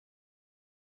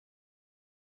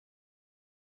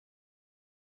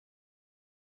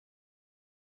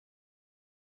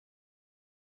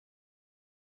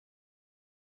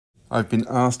I've been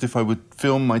asked if I would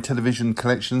film my television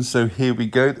collection, so here we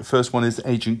go. The first one is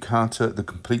Agent Carter, the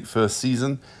complete first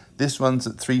season. This runs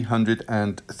at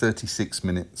 336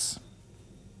 minutes.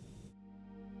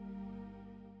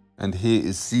 And here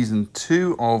is season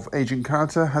 2 of Agent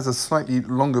Carter, has a slightly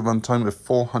longer runtime of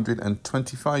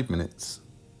 425 minutes.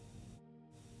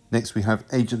 Next we have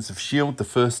Agents of S.H.I.E.L.D., the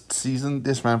first season.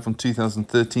 This ran from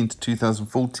 2013 to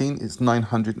 2014. It's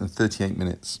 938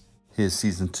 minutes. Here's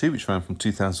season 2, which ran from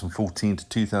 2014 to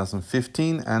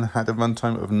 2015 and had a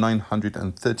runtime of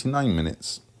 939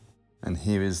 minutes. And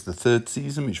here is the third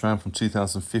season, which ran from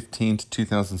 2015 to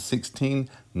 2016,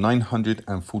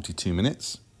 942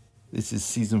 minutes. This is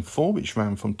season 4, which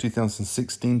ran from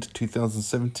 2016 to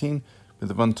 2017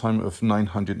 with a runtime of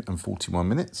 941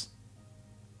 minutes.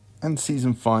 And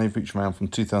season 5, which ran from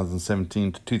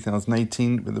 2017 to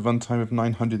 2018 with a runtime of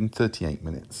 938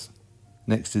 minutes.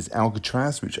 Next is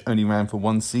Alcatraz, which only ran for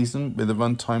one season with a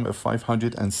runtime of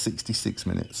 566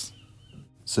 minutes.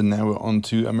 So now we're on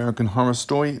to American Horror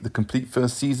Story, the complete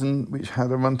first season, which had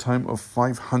a runtime of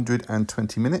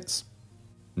 520 minutes.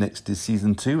 Next is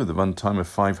season 2 with a runtime of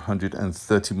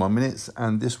 531 minutes,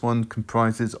 and this one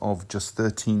comprises of just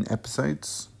 13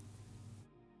 episodes.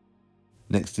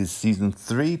 Next is season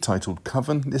 3, titled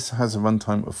Coven. This has a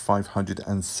runtime of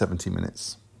 570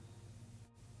 minutes.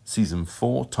 Season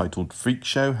 4, titled Freak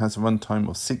Show, has a runtime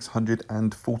of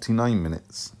 649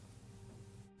 minutes.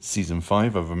 Season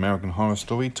 5 of American Horror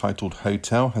Story, titled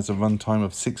Hotel, has a runtime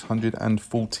of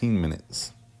 614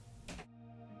 minutes.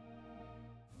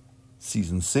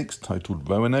 Season 6, titled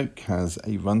Roanoke, has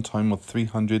a runtime of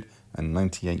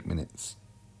 398 minutes.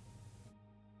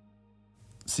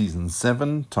 Season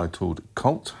 7, titled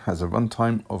Cult, has a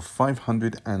runtime of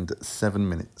 507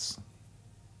 minutes.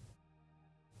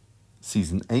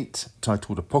 Season 8,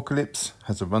 titled Apocalypse,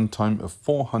 has a runtime of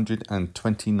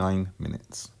 429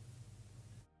 minutes.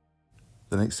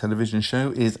 The next television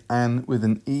show is Anne with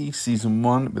an E, Season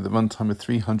 1, with a runtime of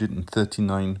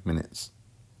 339 minutes.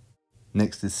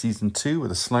 Next is Season 2,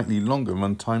 with a slightly longer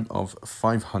runtime of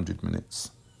 500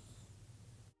 minutes.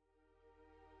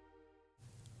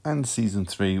 And Season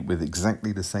 3, with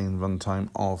exactly the same runtime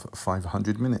of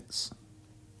 500 minutes.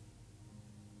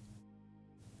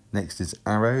 Next is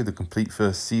Arrow, the complete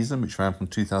first season, which ran from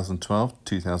 2012 to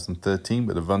 2013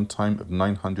 with a runtime of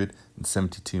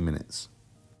 972 minutes.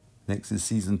 Next is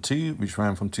Season 2, which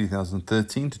ran from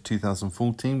 2013 to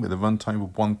 2014 with a runtime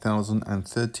of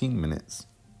 1013 minutes.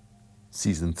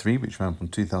 Season 3, which ran from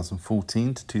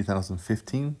 2014 to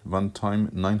 2015,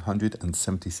 runtime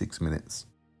 976 minutes.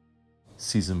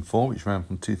 Season 4, which ran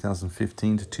from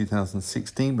 2015 to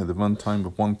 2016 with a runtime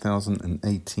of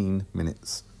 1018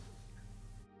 minutes.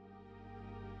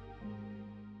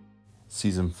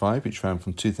 Season 5, which ran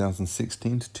from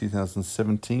 2016 to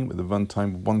 2017 with a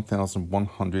runtime of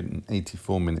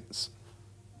 1,184 minutes.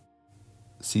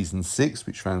 Season 6,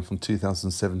 which ran from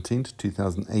 2017 to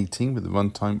 2018 with a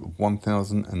runtime of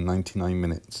 1,099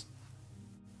 minutes.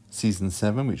 Season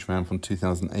 7, which ran from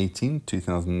 2018 to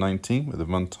 2019 with a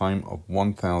runtime of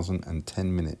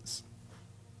 1,010 minutes.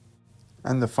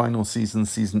 And the final season,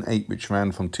 Season 8, which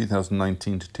ran from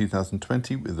 2019 to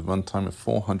 2020 with a runtime of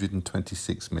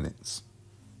 426 minutes.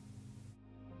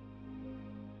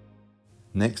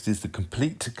 Next is the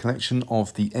complete collection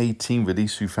of the A-Team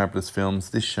released through Fabulous Films.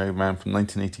 This show ran from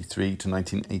 1983 to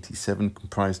 1987,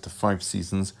 comprised of 5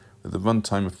 seasons with a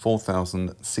runtime of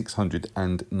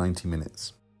 4,690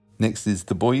 minutes. Next is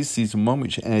The Boys Season 1,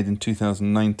 which aired in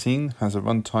 2019, has a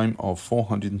runtime of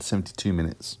 472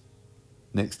 minutes.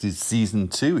 Next is Season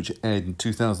 2, which aired in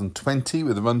 2020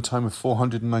 with a runtime of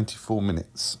 494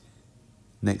 minutes.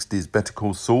 Next is Better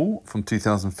Call Saul from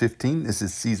 2015. This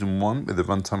is Season 1 with a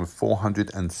runtime of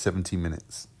 470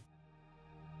 minutes.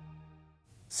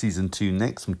 Season 2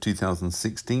 next from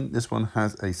 2016. This one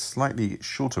has a slightly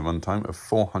shorter runtime of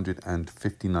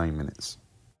 459 minutes.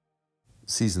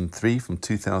 Season 3 from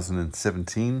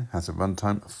 2017 has a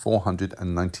runtime of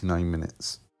 499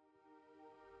 minutes.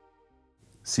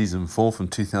 Season 4 from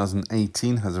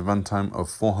 2018 has a runtime of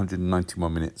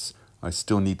 491 minutes. I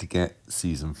still need to get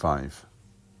Season 5.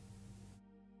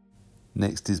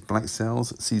 Next is Black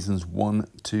Sails, Seasons 1,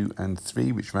 2 and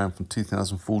 3, which ran from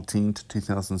 2014 to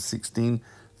 2016,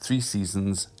 3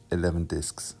 seasons, 11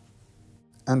 discs.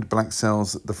 And Black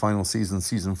Sails, the final season,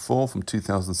 Season 4 from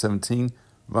 2017,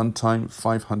 runtime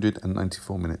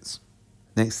 594 minutes.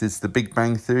 Next is The Big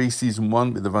Bang Theory, Season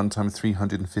 1 with a runtime of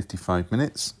 355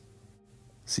 minutes.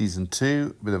 Season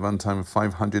 2 with a runtime of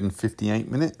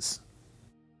 558 minutes.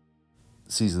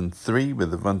 Season 3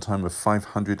 with a runtime of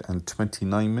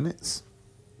 529 minutes.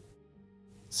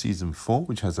 Season 4,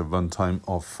 which has a runtime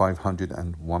of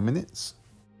 501 minutes.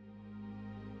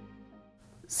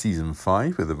 Season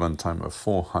 5 with a runtime of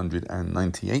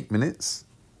 498 minutes.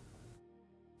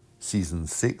 Season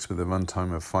 6 with a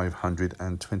runtime of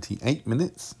 528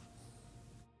 minutes.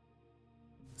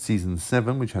 Season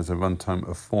 7, which has a runtime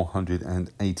of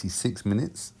 486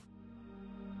 minutes.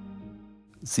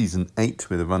 Season 8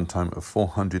 with a runtime of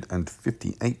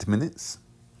 458 minutes.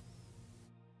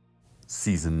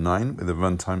 Season 9 with a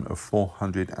runtime of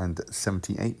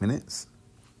 478 minutes.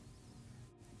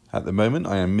 At the moment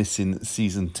I am missing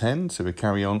Season 10, so we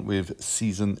carry on with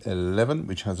Season 11,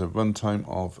 which has a runtime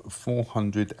of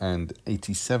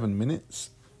 487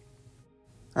 minutes.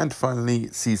 And finally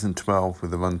Season 12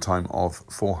 with a runtime of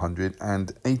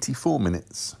 484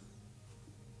 minutes.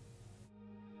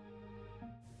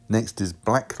 Next is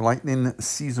Black Lightning.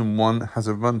 Season 1 has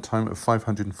a runtime of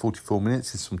 544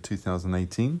 minutes, it's from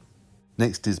 2018.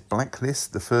 Next is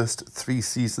Blacklist, the first 3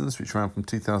 seasons, which ran from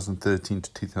 2013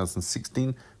 to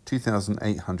 2016,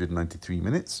 2,893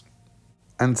 minutes.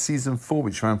 And Season 4,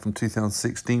 which ran from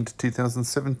 2016 to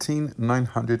 2017,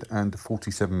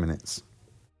 947 minutes.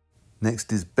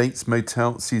 Next is Bates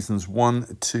Motel, Seasons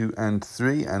 1, 2 and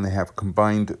 3, and they have a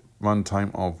combined runtime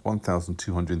of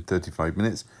 1,235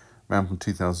 minutes, ran from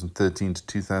 2013 to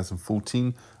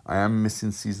 2014. I am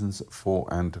missing Seasons 4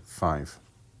 and 5.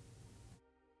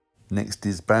 Next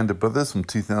is Band of Brothers from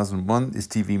 2001. This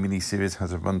TV miniseries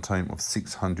has a runtime of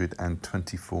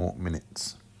 624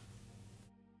 minutes.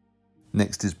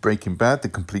 Next is Breaking Bad, the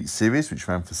complete series, which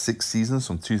ran for 6 seasons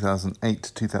from 2008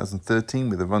 to 2013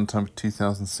 with a runtime of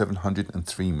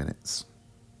 2,703 minutes.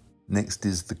 Next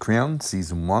is The Crown,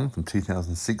 Season 1 from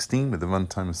 2016 with a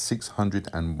runtime of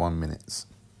 601 minutes.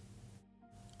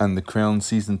 And The Crown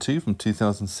Season 2 from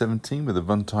 2017 with a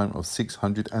runtime of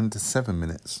 607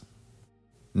 minutes.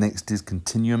 Next is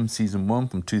Continuum Season 1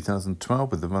 from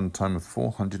 2012 with a runtime of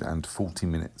 440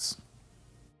 minutes.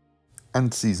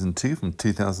 And Season 2 from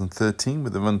 2013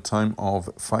 with a runtime of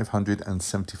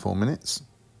 574 minutes.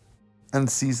 And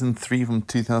Season 3 from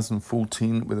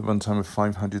 2014 with a runtime of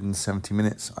 570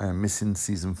 minutes. I am missing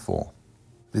Season 4.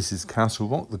 This is Castle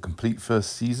Rock, the complete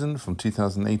first season from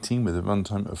 2018 with a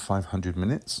runtime of 500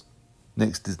 minutes.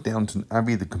 Next is Downton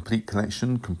Abbey, the complete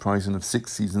collection, comprising of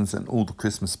 6 seasons and all the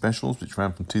Christmas specials, which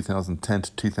ran from 2010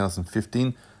 to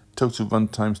 2015. Total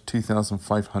runtimes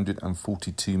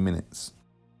 2,542 minutes.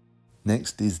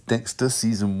 Next is Dexter,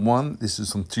 Season 1. This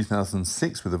is from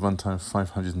 2006 with a runtime of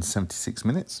 576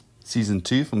 minutes. Season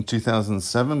 2 from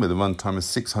 2007 with a runtime of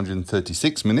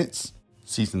 636 minutes.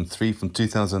 Season 3 from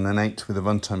 2008 with a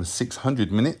runtime of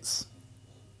 600 minutes.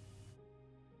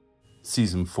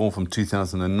 Season 4 from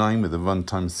 2009 with a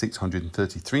runtime of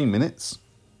 633 minutes.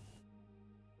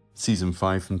 Season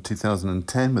 5 from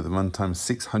 2010 with a runtime of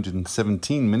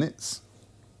 617 minutes.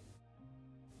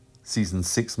 Season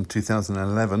 6 from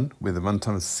 2011 with a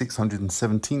runtime of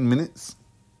 617 minutes.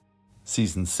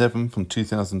 Season 7 from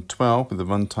 2012 with a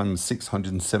runtime of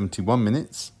 671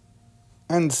 minutes.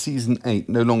 And Season 8,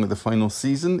 no longer the final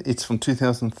season, it's from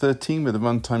 2013 with a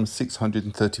runtime of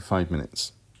 635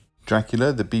 minutes.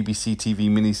 Dracula, the BBC TV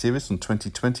miniseries from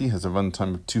 2020, has a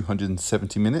runtime of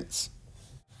 270 minutes.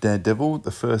 Daredevil,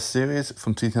 the first series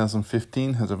from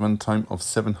 2015, has a runtime of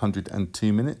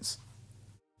 702 minutes.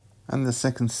 And the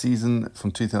second season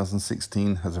from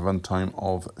 2016 has a runtime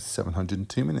of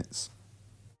 702 minutes.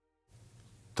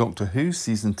 Doctor Who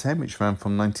Season 10, which ran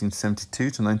from 1972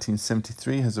 to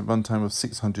 1973, has a runtime of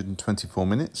 624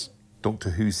 minutes.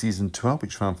 Doctor Who Season 12,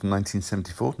 which ran from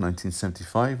 1974 to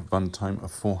 1975, a runtime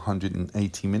of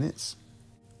 480 minutes.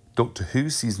 Doctor Who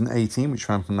Season 18, which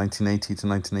ran from 1980 to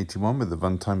 1981 with a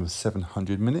runtime of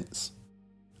 700 minutes.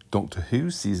 Doctor Who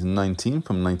Season 19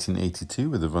 from 1982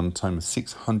 with a runtime of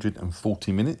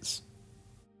 640 minutes.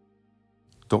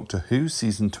 Doctor Who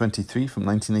Season 23 from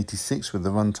 1986 with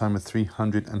a runtime of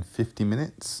 350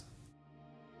 minutes.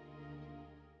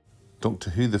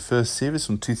 Doctor Who, the first series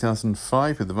from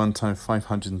 2005 with a runtime of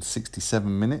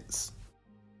 567 minutes.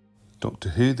 Doctor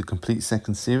Who, the complete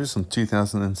second series from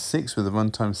 2006 with a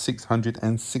runtime of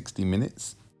 660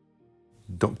 minutes.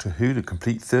 Doctor Who, the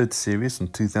complete third series from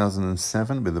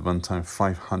 2007 with a runtime of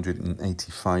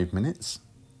 585 minutes.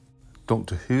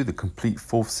 Doctor Who, the complete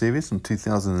fourth series from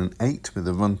 2008 with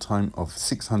a runtime of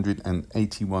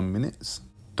 681 minutes.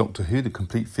 Doctor Who, the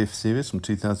complete fifth series from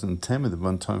 2010 with a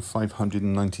runtime of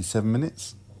 597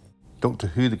 minutes. Doctor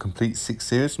Who, the complete sixth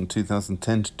series from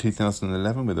 2010 to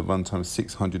 2011 with a runtime of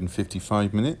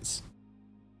 655 minutes.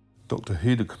 Doctor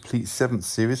Who, the complete seventh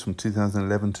series from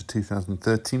 2011 to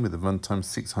 2013 with a runtime of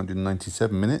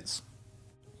 697 minutes.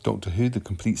 Doctor Who, the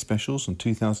complete specials from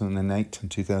 2008 and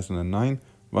 2009,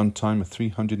 runtime of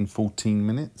 314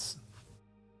 minutes.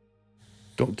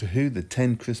 Doctor Who, the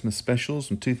 10 Christmas specials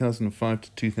from 2005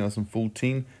 to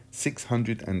 2014,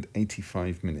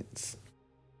 685 minutes.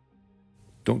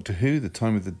 Doctor Who, The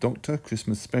Time of the Doctor,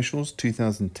 Christmas specials,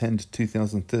 2010 to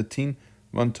 2013,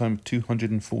 runtime of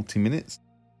 240 minutes.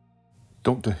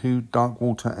 Doctor Who, Dark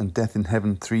Water and Death in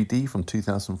Heaven 3D from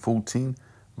 2014,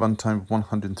 runtime of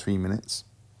 103 minutes.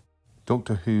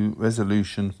 Doctor Who,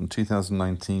 Resolution from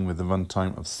 2019 with a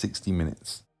runtime of 60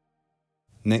 minutes.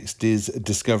 Next is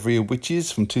Discovery of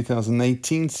Witches from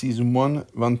 2018, Season 1,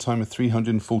 runtime of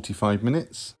 345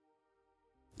 minutes.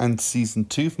 And Season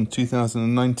 2 from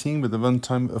 2019 with a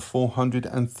runtime of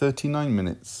 439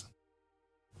 minutes.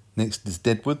 Next is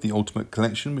Deadwood, the Ultimate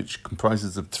Collection, which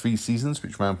comprises of 3 seasons,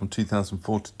 which ran from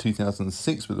 2004 to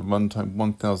 2006 with a runtime of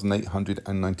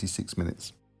 1,896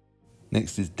 minutes.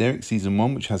 Next is Derek Season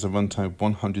 1, which has a runtime of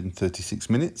 136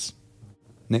 minutes.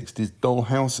 Next is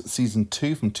Dollhouse Season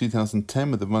 2 from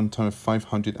 2010 with a runtime of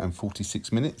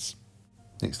 546 minutes.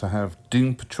 Next I have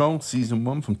Doom Patrol Season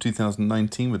 1 from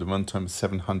 2019 with a runtime of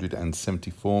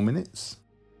 774 minutes.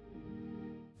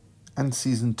 And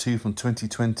Season 2 from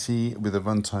 2020 with a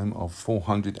runtime of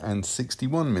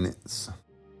 461 minutes.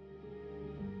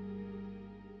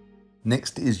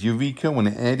 Next is Eureka. When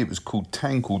it aired, it was called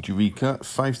Tangled Eureka.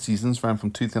 5 seasons, ran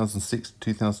from 2006 to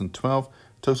 2012.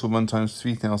 Total runtime is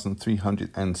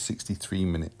 3,363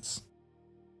 minutes.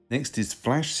 Next is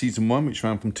Flash Season 1, which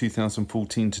ran from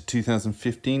 2014 to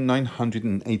 2015,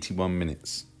 981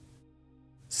 minutes.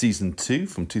 Season 2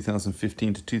 from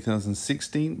 2015 to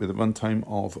 2016 with a runtime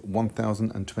of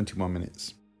 1,021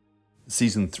 minutes.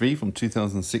 Season 3 from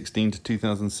 2016 to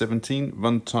 2017,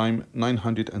 runtime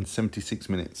 976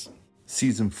 minutes.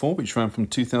 Season 4, which ran from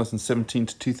 2017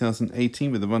 to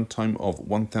 2018 with a runtime of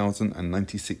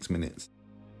 1,096 minutes.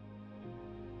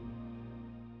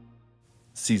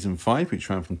 Season 5, which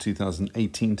ran from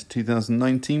 2018 to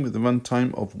 2019 with a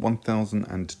runtime of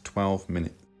 1,012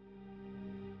 minutes.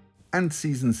 And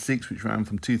Season 6, which ran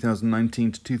from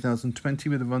 2019 to 2020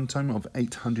 with a runtime of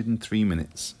 803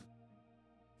 minutes.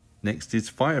 Next is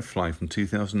Firefly from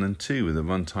 2002 with a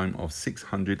runtime of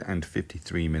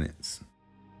 653 minutes.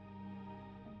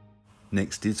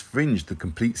 Next is Fringe, the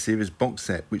complete series box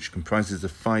set, which comprises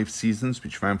of 5 seasons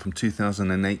which ran from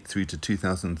 2008 through to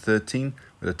 2013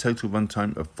 with a total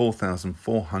runtime of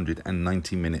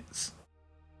 4,490 minutes.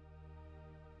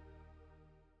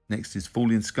 Next is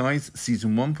Falling Skies,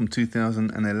 Season 1 from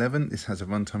 2011. This has a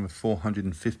runtime of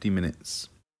 450 minutes.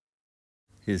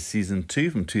 Here's Season 2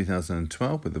 from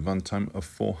 2012 with a runtime of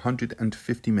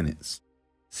 450 minutes.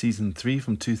 Season 3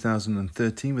 from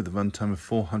 2013 with a runtime of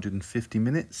 450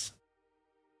 minutes.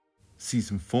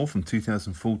 Season 4 from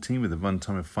 2014 with a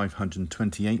runtime of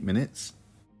 528 minutes.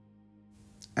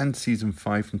 And Season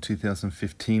 5 from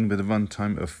 2015 with a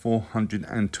runtime of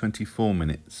 424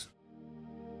 minutes.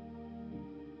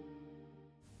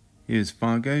 Here's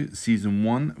Fargo, Season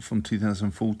 1 from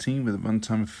 2014 with a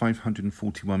runtime of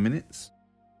 541 minutes.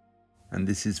 And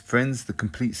this is Friends, the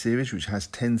complete series, which has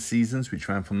 10 seasons, which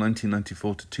ran from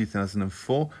 1994 to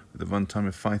 2004 with a runtime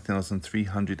of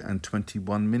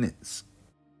 5,321 minutes.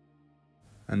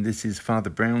 And this is Father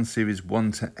Brown Series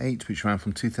 1 to 8, which ran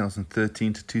from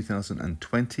 2013 to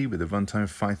 2020 with a runtime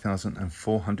of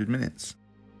 5,400 minutes.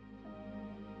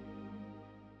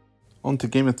 On to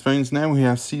Game of Thrones now. We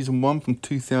have Season 1 from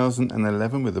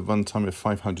 2011 with a runtime of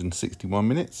 561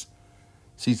 minutes.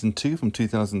 Season 2 from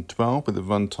 2012 with a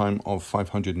runtime of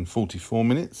 544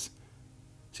 minutes.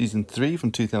 Season 3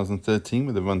 from 2013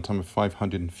 with a runtime of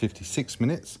 556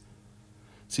 minutes.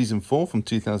 Season 4 from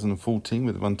 2014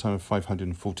 with a runtime of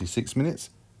 546 minutes.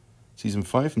 Season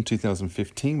 5 from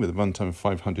 2015 with a runtime of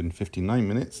 559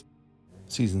 minutes.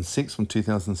 Season 6 from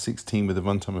 2016 with a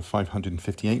runtime of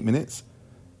 558 minutes.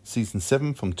 Season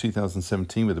 7 from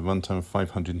 2017 with a runtime of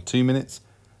 502 minutes.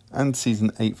 And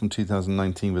Season 8 from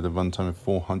 2019 with a runtime of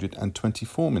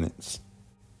 424 minutes.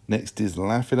 Next is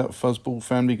Laugh It Up Fuzzball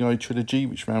Family Guy Trilogy,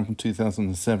 which ran from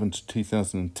 2007 to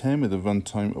 2010 with a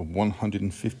runtime of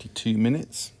 152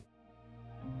 minutes.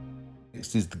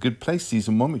 Next is The Good Place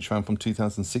Season 1, which ran from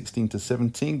 2016 to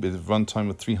 17 with a runtime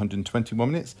of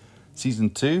 321 minutes. Season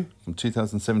 2 from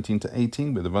 2017 to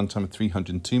 18 with a runtime of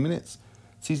 302 minutes.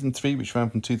 Season 3, which ran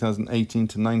from 2018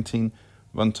 to 19,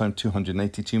 runtime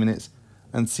 282 minutes.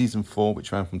 And Season 4,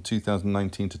 which ran from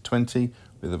 2019 to 20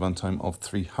 with a runtime of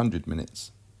 300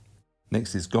 minutes.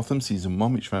 Next is Gotham Season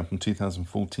 1, which ran from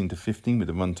 2014 to 15 with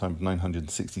a runtime of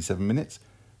 967 minutes.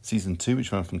 Season 2,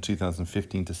 which ran from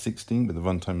 2015 to 16 with a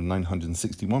runtime of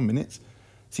 961 minutes.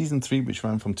 Season 3, which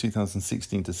ran from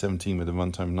 2016 to 17 with a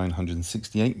runtime of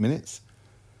 968 minutes.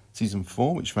 Season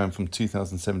 4, which ran from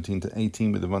 2017 to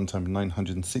 18 with a runtime of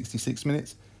 966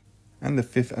 minutes, and the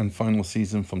 5th and final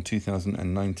season from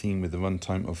 2019 with a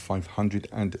runtime of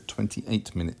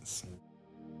 528 minutes.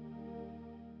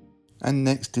 And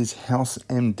next is House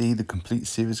MD, the complete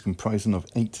series comprising of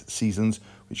 8 seasons,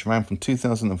 which ran from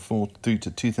 2004 through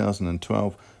to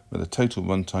 2012 with a total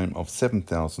runtime of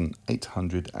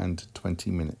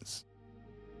 7,820 minutes.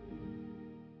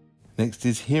 Next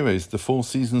is Heroes, the 4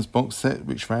 seasons box set,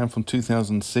 which ran from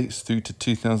 2006 through to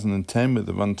 2010 with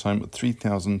a runtime of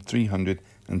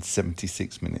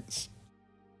 3,376 minutes.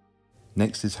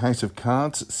 Next is House of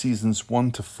Cards, seasons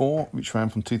 1 to 4, which ran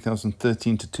from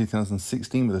 2013 to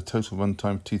 2016 with a total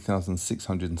runtime of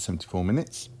 2,674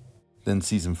 minutes. Then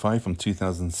season 5 from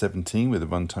 2017 with a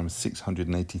runtime of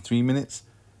 683 minutes.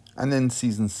 And then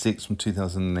season 6 from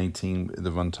 2018 with a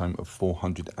runtime of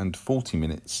 440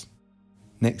 minutes.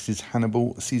 Next is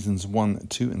Hannibal, seasons 1,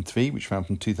 2 and 3, which ran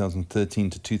from 2013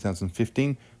 to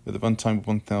 2015 with a runtime of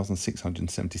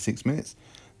 1,676 minutes.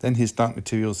 Then his Dark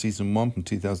Materials Season 1 from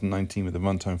 2019 with a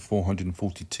runtime of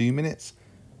 442 minutes.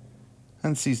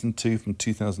 And Season 2 from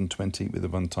 2020 with a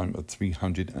runtime of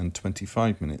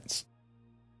 325 minutes.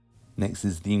 Next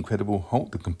is The Incredible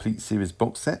Hulk, the complete series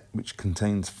box set, which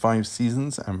contains 5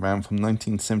 seasons and ran from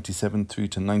 1977 through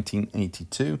to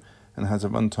 1982 and has a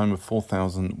runtime of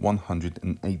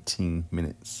 4,118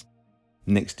 minutes.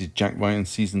 Next is Jack Ryan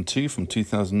Season 2 from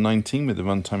 2019 with a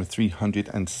runtime of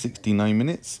 369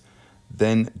 minutes.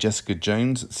 Then Jessica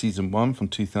Jones Season 1 from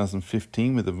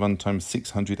 2015 with a runtime of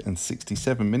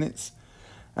 667 minutes.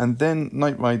 And then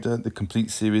Knight Rider, the complete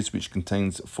series, which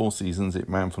contains 4 seasons. It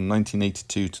ran from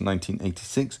 1982 to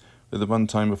 1986 with a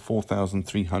runtime of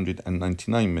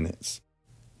 4,399 minutes.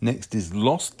 Next is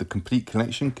Lost, the complete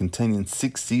collection containing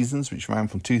 6 seasons, which ran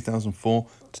from 2004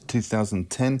 to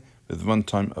 2010 with a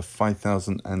runtime of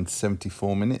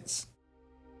 5,074 minutes.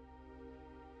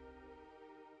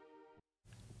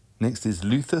 Next is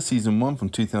Luther, Season 1 from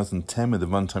 2010 with a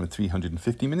runtime of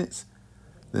 350 minutes.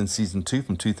 Then Season 2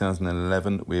 from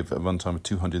 2011 with a runtime of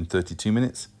 232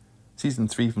 minutes. Season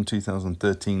 3 from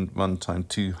 2013, runtime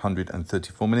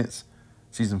 234 minutes.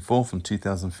 Season 4 from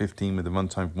 2015 with a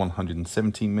runtime of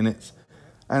 117 minutes.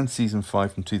 And Season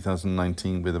 5 from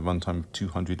 2019 with a runtime of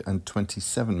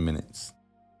 227 minutes.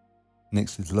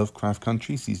 Next is Lovecraft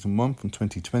Country, Season 1 from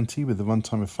 2020 with a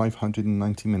runtime of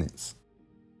 590 minutes.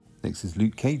 Next is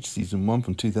Luke Cage, Season 1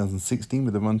 from 2016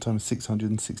 with a runtime of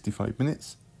 665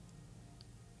 minutes.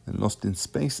 Then Lost in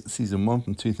Space, Season 1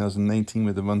 from 2018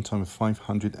 with a runtime of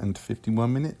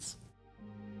 551 minutes.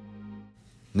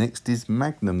 Next is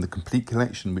Magnum, the complete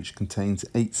collection, which contains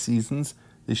 8 seasons.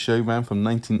 This show ran from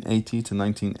 1980 to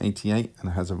 1988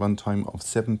 and has a runtime of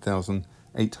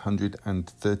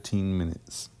 7,813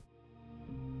 minutes.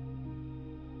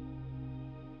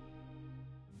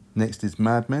 Next is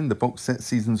Mad Men, the box set,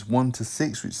 seasons 1 to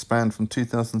 6, which spanned from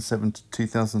 2007 to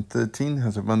 2013,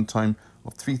 has a runtime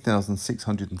of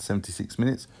 3,676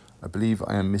 minutes. I believe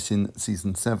I am missing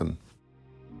season 7.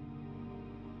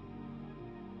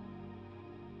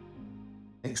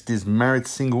 Next is Married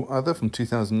Single Other from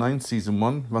 2009, season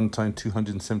 1, runtime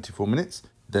 274 minutes.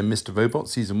 Then Mr. Robot,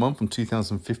 season 1 from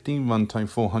 2015, runtime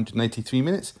 483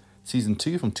 minutes. Season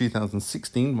 2 from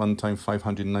 2016, runtime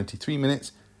 593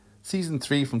 minutes. Season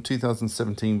 3 from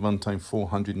 2017, runtime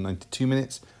 492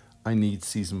 minutes. I need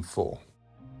Season 4.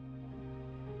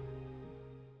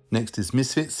 Next is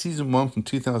Misfits, Season 1 from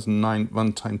 2009,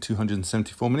 runtime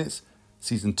 274 minutes.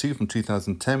 Season 2 from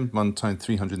 2010, runtime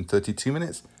 332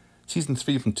 minutes. Season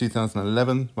 3 from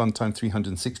 2011, runtime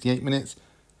 368 minutes.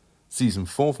 Season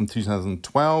 4 from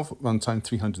 2012, runtime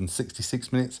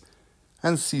 366 minutes.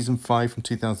 And Season 5 from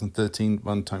 2013,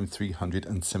 runtime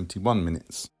 371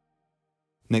 minutes.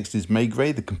 Next is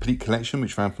Maigret, the complete collection,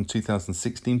 which ran from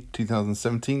 2016 to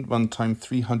 2017, runtime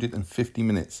 350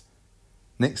 minutes.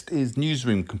 Next is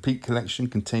Newsroom, complete collection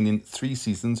containing 3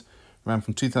 seasons, ran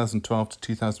from 2012 to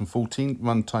 2014,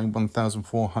 runtime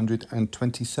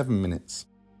 1,427 minutes.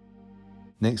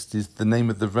 Next is The Name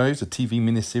of the Rose, a TV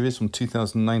miniseries from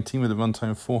 2019 with a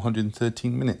runtime of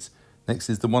 413 minutes. Next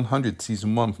is The 100,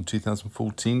 Season 1 from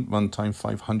 2014, runtime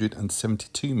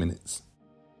 572 minutes.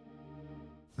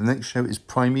 The next show is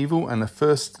Primeval, and the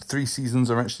first 3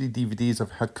 seasons are actually DVDs.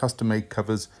 I've had custom-made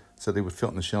covers so they would fit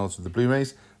on the shelves of the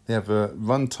Blu-rays. They have a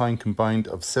runtime combined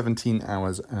of 17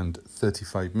 hours and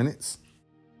 35 minutes.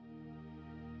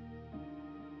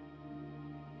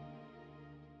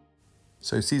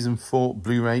 So Season 4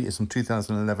 Blu-ray is from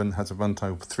 2011, has a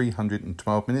runtime of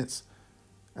 312 minutes.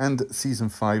 And Season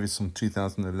 5 is from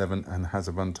 2011 and has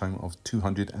a runtime of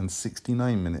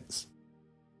 269 minutes.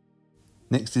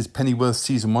 Next is Pennyworth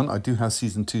Season 1. I do have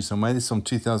Season 2 somewhere. This is from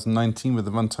 2019 with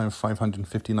a runtime of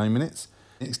 559 minutes.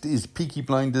 Next is Peaky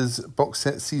Blinders box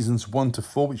set Seasons 1 to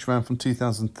 4, which ran from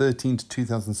 2013 to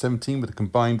 2017 with a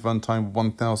combined runtime of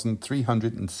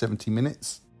 1,370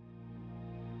 minutes.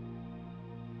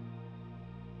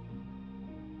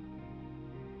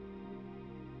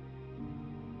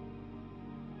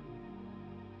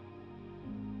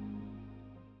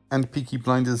 And Peaky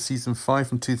Blinders Season 5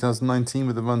 from 2019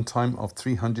 with a runtime of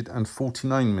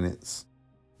 349 minutes.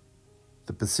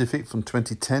 The Pacific from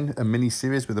 2010, a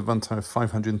mini-series with a runtime of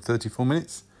 534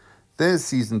 minutes. There's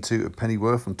Season 2 of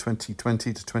Pennyworth from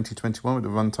 2020 to 2021 with a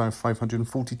runtime of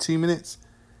 542 minutes.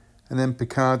 And then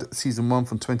Picard Season 1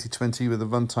 from 2020 with a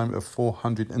runtime of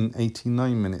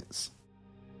 489 minutes.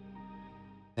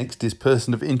 Next is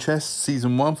Person of Interest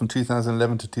Season 1 from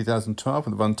 2011 to 2012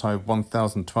 with a runtime of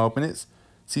 1,012 minutes.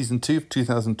 Season 2 from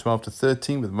 2012 to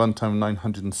 13 with a runtime of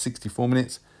 964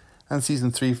 minutes. And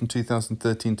Season 3 from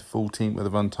 2013 to 14 with a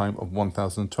runtime of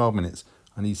 1,012 minutes.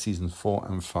 I need Seasons 4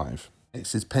 and 5.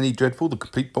 Next is Penny Dreadful, the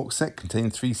complete box set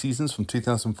containing 3 seasons from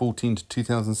 2014 to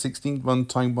 2016,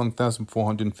 runtime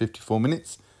 1,454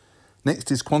 minutes.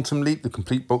 Next is Quantum Leap, the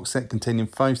complete box set containing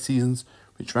 5 seasons,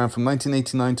 which ran from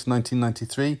 1989 to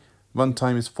 1993,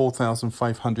 runtime is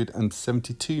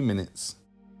 4,572 minutes.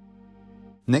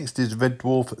 Next is Red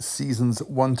Dwarf Seasons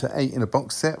 1 to 8 in a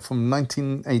box set from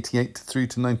 1988 through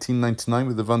to 1999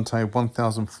 with a runtime of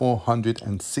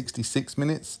 1,466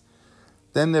 minutes.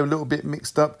 Then they're a little bit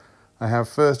mixed up. I have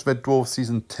first Red Dwarf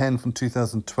Season 10 from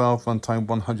 2012, runtime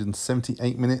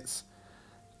 178 minutes.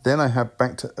 Then I have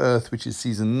Back to Earth, which is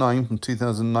Season 9 from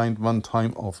 2009,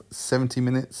 runtime of 70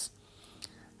 minutes.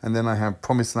 And then I have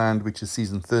Promised Land, which is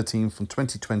Season 13 from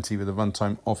 2020 with a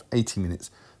runtime of 80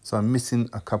 minutes. So I'm missing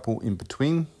a couple in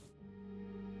between.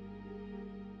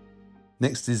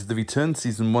 Next is The Return,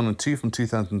 Season 1 and 2 from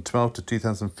 2012 to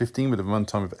 2015 with a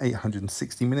runtime of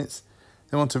 860 minutes.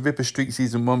 Then on to Ripper Street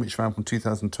Season 1, which ran from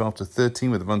 2012 to 13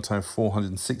 with a runtime of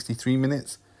 463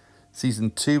 minutes.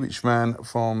 Season 2, which ran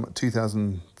from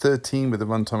 2013 with a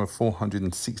runtime of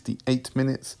 468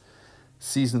 minutes.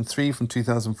 Season 3 from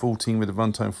 2014 with a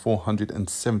runtime of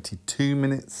 472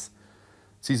 minutes.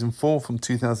 Season 4 from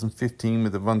 2015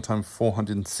 with a runtime of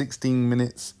 416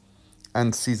 minutes.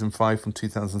 And Season 5 from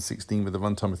 2016 with a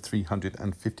runtime of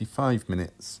 355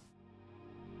 minutes.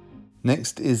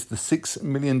 Next is the $6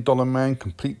 Million Man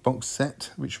complete box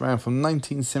set, which ran from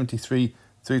 1973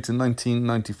 through to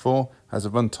 1994, has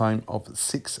a runtime of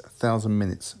 6,000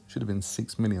 minutes. Should have been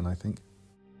 6 million, I think.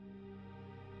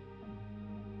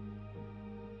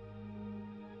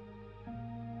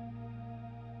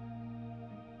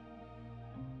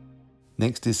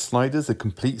 Next is Sliders, a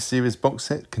complete series box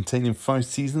set containing 5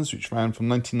 seasons, which ran from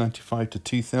 1995 to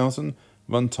 2000,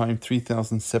 runtime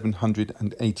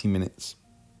 3,780 minutes.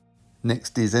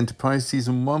 Next is Enterprise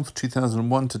Season 1 for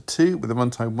 2001 to 2 with a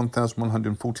runtime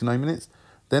 1,149 minutes.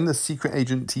 Then the Secret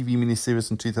Agent TV miniseries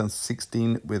from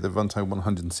 2016 with a runtime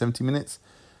 170 minutes.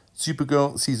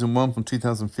 Supergirl Season 1 from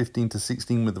 2015 to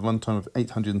 16 with a runtime of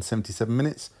 877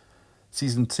 minutes.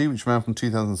 Season 2, which ran from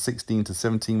 2016 to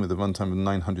 17 with a runtime of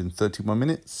 931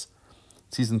 minutes.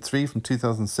 Season 3 from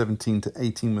 2017 to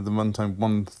 18 with a runtime of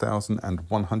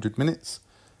 1,100 minutes.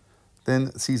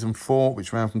 Then Season 4,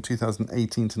 which ran from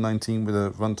 2018 to 19 with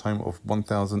a runtime of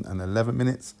 1,011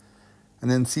 minutes.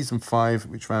 And then Season 5,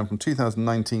 which ran from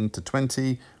 2019 to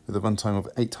 20 with a runtime of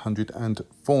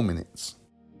 804 minutes.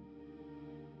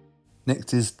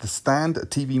 Next is The Stand, a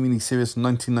TV miniseries from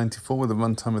 1994 with a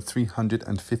runtime of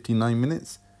 359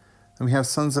 minutes. And we have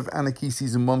Sons of Anarchy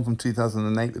Season 1 from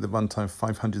 2008 with a runtime of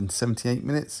 578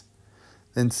 minutes.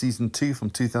 Then Season 2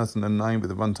 from 2009 with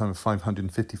a runtime of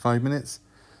 555 minutes.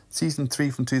 Season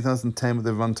 3 from 2010 with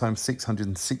a runtime of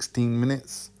 616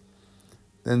 minutes.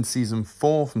 Then Season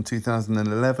 4 from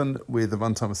 2011 with a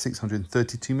runtime of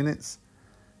 632 minutes.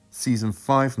 Season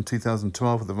 5 from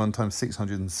 2012 with a runtime of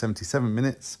 677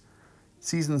 minutes.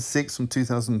 Season 6 from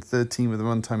 2013 with a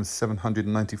runtime of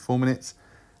 794 minutes.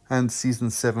 And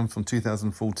Season 7 from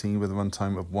 2014 with a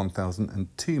runtime of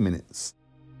 1,002 minutes.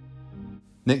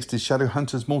 Next is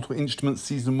Shadowhunters Mortal Instruments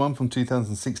Season 1 from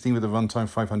 2016 with a runtime of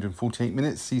 548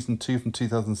 minutes. Season 2 from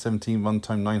 2017,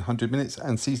 runtime 900 minutes.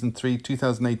 And Season 3,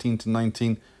 2018 to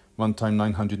 19, runtime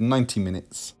 990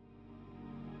 minutes.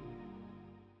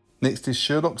 Next is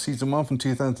Sherlock Season 1 from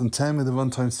 2010 with a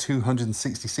runtime of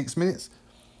 266 minutes.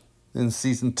 Then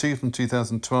Season 2 from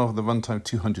 2012 with a runtime of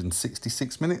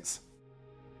 266 minutes.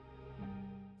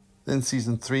 Then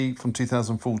Season 3 from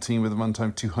 2014 with a runtime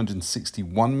of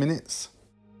 261 minutes.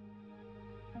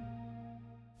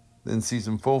 Then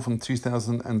season 4 from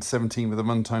 2017 with a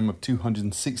runtime of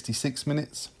 266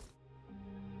 minutes.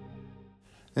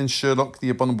 Then Sherlock, The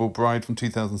Abominable Bride from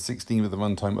 2016 with a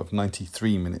runtime of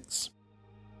 93 minutes.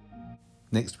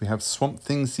 Next we have Swamp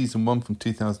Thing season 1 from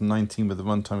 2019 with a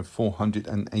runtime of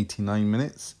 489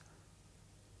 minutes.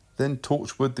 Then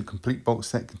Torchwood, the complete box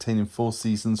set containing 4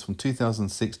 seasons from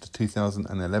 2006 to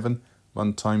 2011,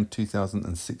 runtime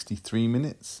 2063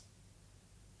 minutes.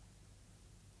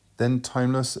 Then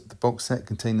Timeless, the box set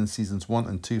containing seasons 1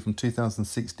 and 2 from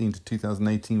 2016 to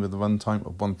 2018 with a runtime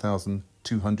of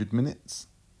 1,200 minutes.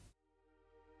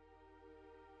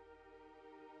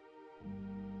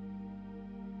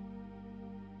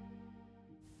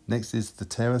 Next is The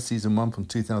Terror season 1 from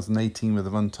 2018 with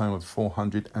a runtime of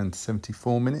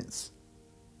 474 minutes.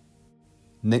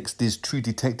 Next is True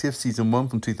Detective season 1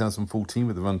 from 2014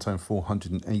 with a runtime of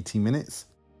 480 minutes.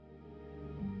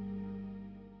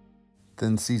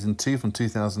 Then season 2 from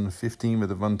 2015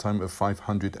 with a runtime of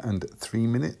 503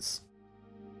 minutes.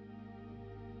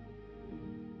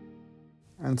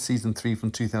 And season 3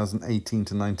 from 2018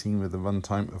 to 19 with a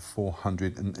runtime of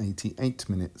 488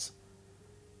 minutes.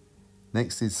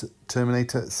 Next is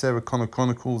Terminator Sarah Connor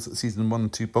Chronicles season 1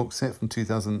 and 2 box set from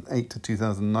 2008 to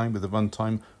 2009 with a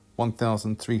runtime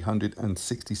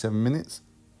 1,367 minutes.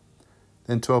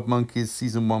 Then 12 Monkeys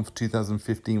season 1 for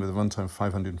 2015 with a runtime of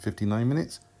 559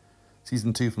 minutes.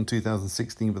 Season 2 from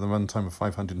 2016 with a runtime of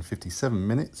 557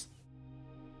 minutes.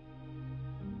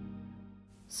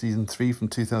 Season 3 from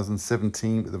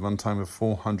 2017 with a runtime of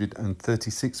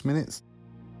 436 minutes.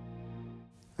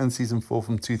 And Season 4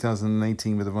 from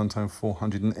 2018 with a runtime of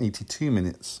 482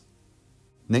 minutes.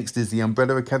 Next is The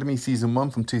Umbrella Academy Season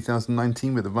 1 from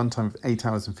 2019 with a runtime of 8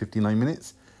 hours and 59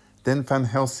 minutes. Then Van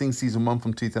Helsing Season 1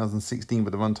 from 2016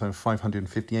 with a runtime of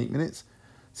 558 minutes.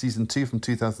 Season 2 from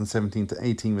 2017 to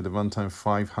 18 with a runtime of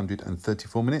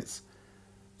 534 minutes.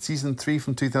 Season 3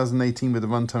 from 2018 with a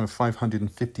runtime of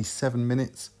 557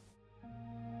 minutes.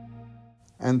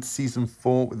 And Season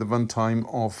 4 with a runtime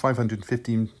of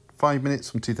 555 minutes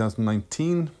from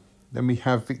 2019. Then we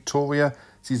have Victoria,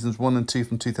 Seasons 1 and 2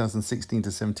 from 2016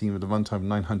 to 17 with a runtime of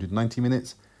 990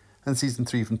 minutes. And Season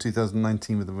 3 from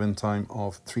 2019 with a runtime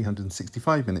of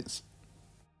 365 minutes.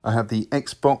 I have the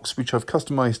Xbox, which I've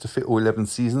customised to fit all 11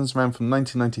 seasons, ran from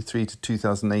 1993 to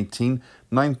 2018,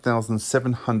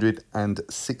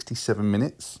 9,767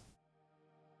 minutes.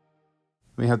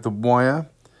 We have The Wire.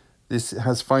 This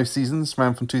has 5 seasons,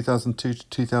 ran from 2002 to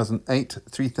 2008,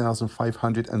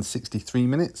 3,563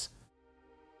 minutes.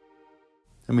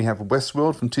 Then we have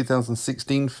Westworld from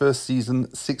 2016, first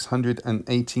season,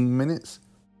 618 minutes.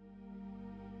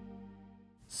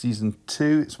 Season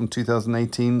 2, it's from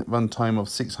 2018, runtime of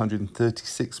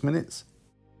 636 minutes.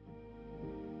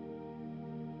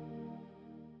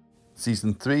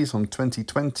 Season 3 is from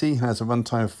 2020, has a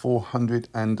runtime of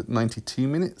 492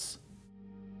 minutes.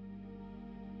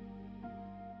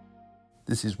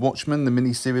 This is Watchmen, the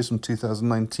mini-series from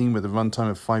 2019 with a runtime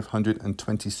of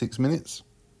 526 minutes.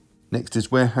 Next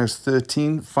is Warehouse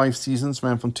 13, 5 seasons,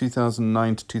 ran from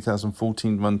 2009 to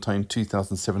 2014, runtime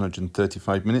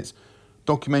 2,735 minutes.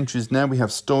 Documentaries now, we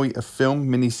have Story of Film,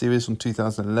 mini-series from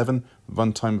 2011,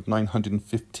 runtime of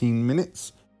 915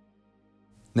 minutes.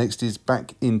 Next is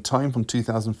Back in Time from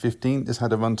 2015, this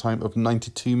had a runtime of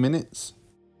 92 minutes.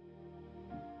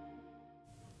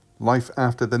 Life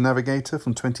After the Navigator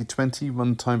from 2020,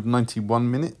 runtime of 91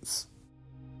 minutes.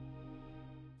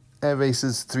 Air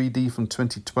Racers 3D from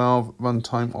 2012,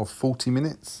 runtime of 40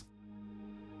 minutes.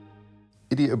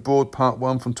 Idiot Abroad Part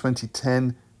 1 from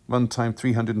 2010, runtime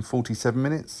 347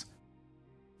 minutes.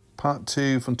 Part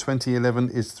 2 from 2011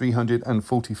 is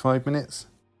 345 minutes.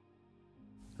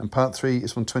 And Part 3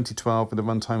 is from 2012 with a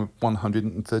runtime of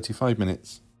 135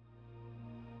 minutes.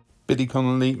 Billy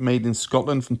Connolly, Made in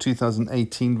Scotland from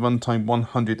 2018, runtime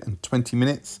 120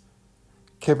 minutes.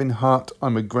 Kevin Hart,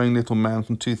 I'm a Grown Little Man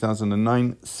from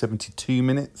 2009, 72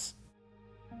 minutes.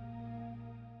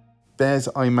 Bears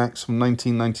IMAX from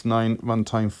 1999,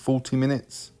 runtime 40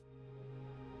 minutes.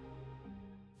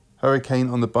 Hurricane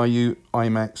on the Bayou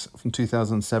IMAX from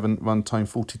 2007, runtime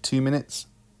 42 minutes.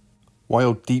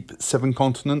 Wild Deep 7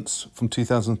 Continents from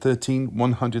 2013,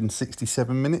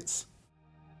 167 minutes.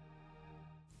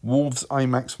 Wolves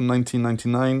IMAX from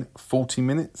 1999, 40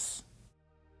 minutes.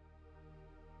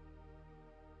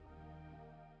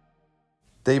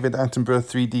 David Attenborough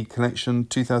 3D Collection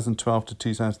 2012 to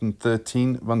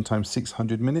 2013, runtime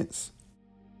 600 minutes.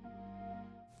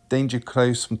 Danger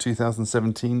Close from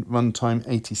 2017, runtime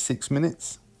 86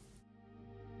 minutes.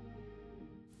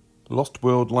 Lost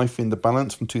World Life in the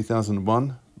Balance from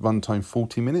 2001, runtime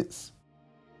 40 minutes.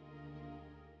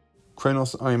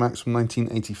 Kronos IMAX from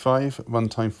 1985,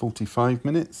 runtime 45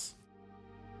 minutes.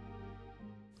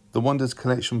 The Wonders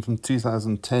Collection from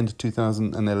 2010 to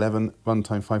 2011,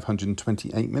 runtime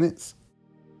 528 minutes.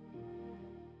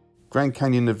 Grand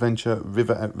Canyon Adventure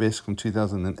River at Risk from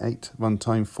 2008,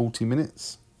 runtime 40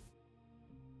 minutes.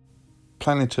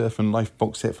 Planet Earth and Life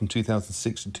box set from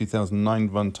 2006 to 2009,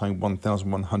 runtime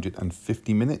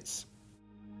 1150 minutes.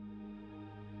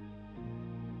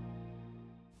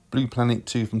 Blue Planet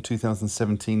 2 from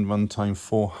 2017, runtime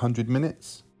 400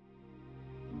 minutes.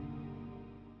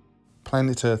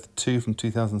 Planet Earth 2 from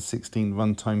 2016,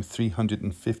 runtime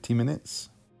 350 minutes.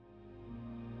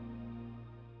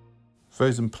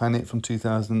 Frozen Planet from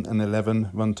 2011,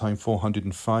 runtime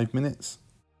 405 minutes.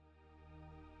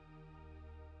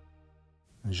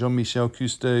 Jean-Michel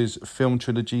Cousteau's film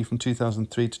trilogy from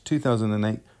 2003 to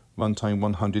 2008, runtime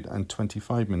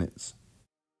 125 minutes.